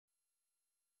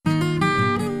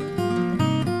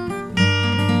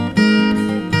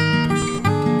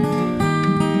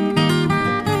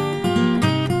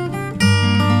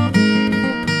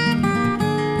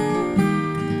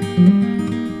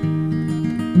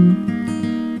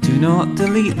Do not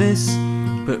delete this,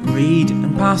 but read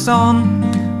and pass on,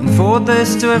 and forward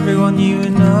this to everyone you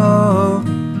know.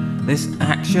 This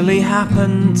actually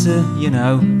happened to,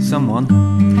 someone.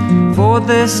 Forward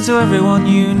this to everyone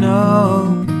you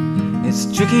know. It's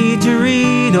tricky to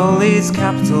read all these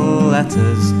capital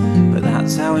letters, but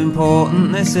that's how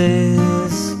important this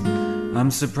is. I'm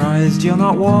surprised you're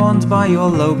not warned by your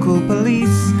local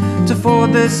police to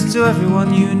forward this to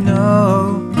everyone you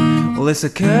know. Well, this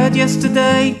occurred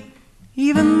yesterday,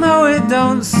 even though it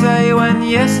don't say when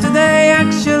yesterday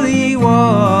actually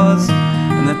was.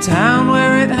 And the town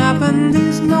where it happened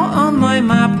is not on my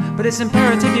map, but it's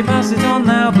imperative you pass it on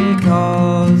now,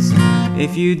 because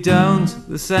if you don't,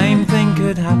 the same thing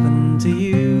could happen to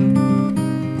you.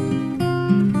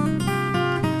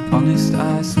 Honest,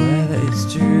 I swear that it's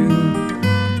true.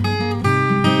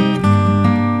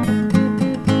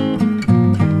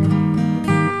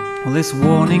 Well, this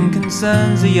warning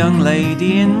concerns a young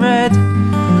lady in red.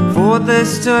 Forward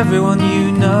this to everyone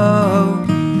you know.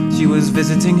 She was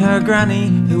visiting her granny,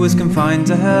 who was confined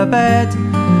to her bed.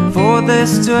 Forward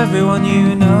this to everyone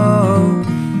you know.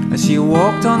 As she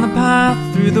walked on the path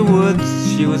through the woods,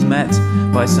 she was met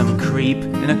by some creep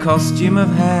in a costume of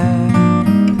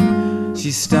hair.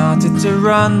 She started to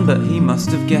run, but he must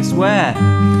have guessed where.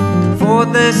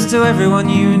 Forward this to everyone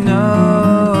you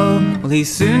know. Well, he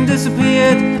soon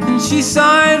disappeared, and she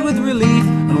sighed with relief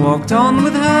and walked on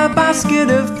with her basket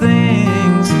of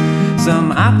things.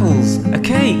 Some apples, a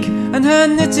cake, and her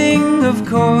knitting, of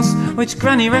course, which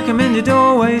Granny recommended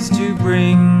always to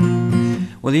bring.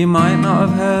 Well, you might not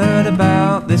have heard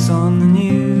about this on the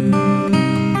news,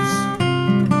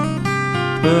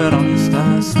 but honest,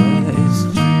 I swear that it's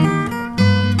true.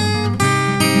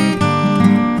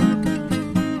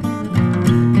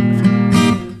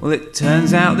 Well, it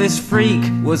turns out this freak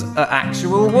was an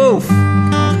actual wolf.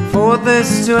 Forward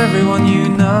this to everyone you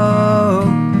know.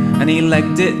 And he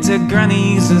legged it to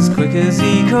Granny's as quick as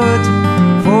he could.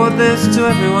 Forward this to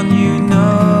everyone you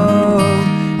know.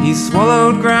 He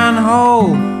swallowed Gran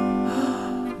whole,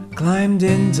 climbed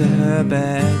into her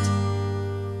bed,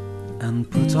 and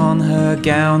put on her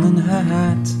gown and her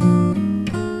hat.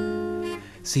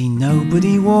 See,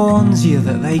 nobody warns you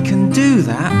that they can do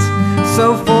that.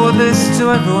 So forward this to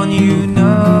everyone you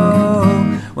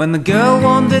know. When the girl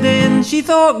wandered in, she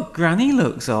thought Granny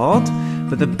looks odd,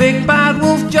 but the big bad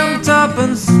wolf jumped up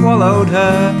and swallowed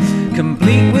her,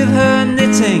 complete with her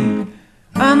knitting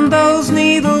and those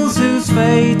needles whose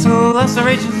fatal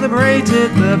lacerations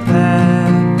liberated the pair.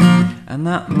 And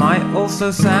that might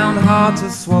also sound hard to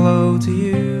swallow to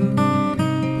you,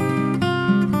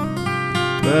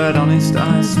 but honest,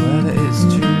 I swear that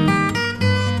it's true.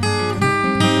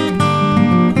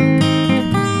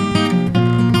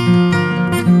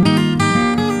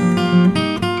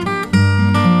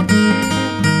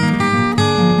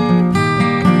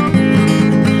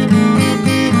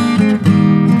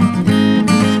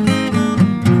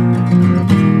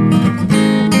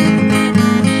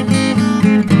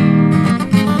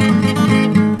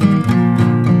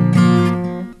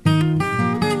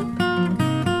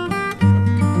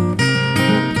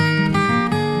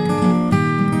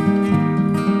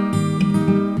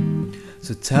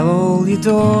 So tell all your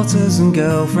daughters and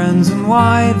girlfriends and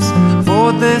wives,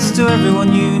 forward this to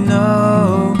everyone you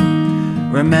know.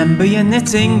 Remember your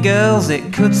knitting, girls,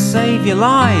 it could save your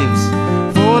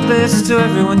lives. Forward this to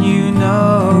everyone you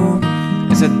know.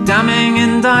 It's a damning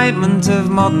indictment of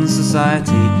modern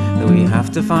society that we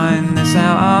have to find this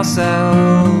out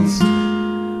ourselves.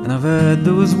 And I've heard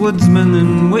there was woodsmen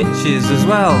and witches as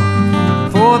well.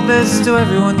 Forward this to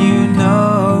everyone you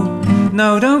know.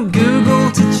 No, don't Google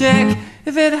to check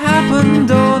if it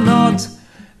happened or not.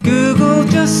 Google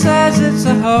just says it's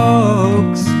a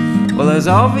hoax. Well, there's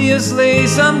obviously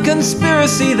some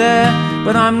conspiracy there,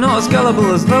 but I'm not as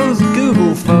gullible as those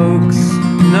Google folks.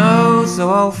 No,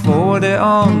 so I'll forward it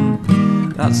on.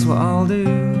 That's what I'll do.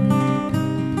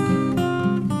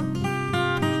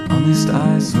 Honest,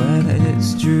 I swear that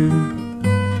it's true.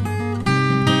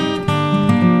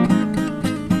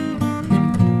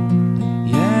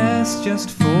 Yes, just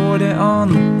forward it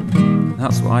on.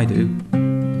 That's what I do.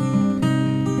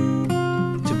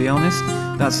 To be honest,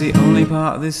 that's the only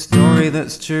part of this story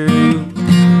that's true.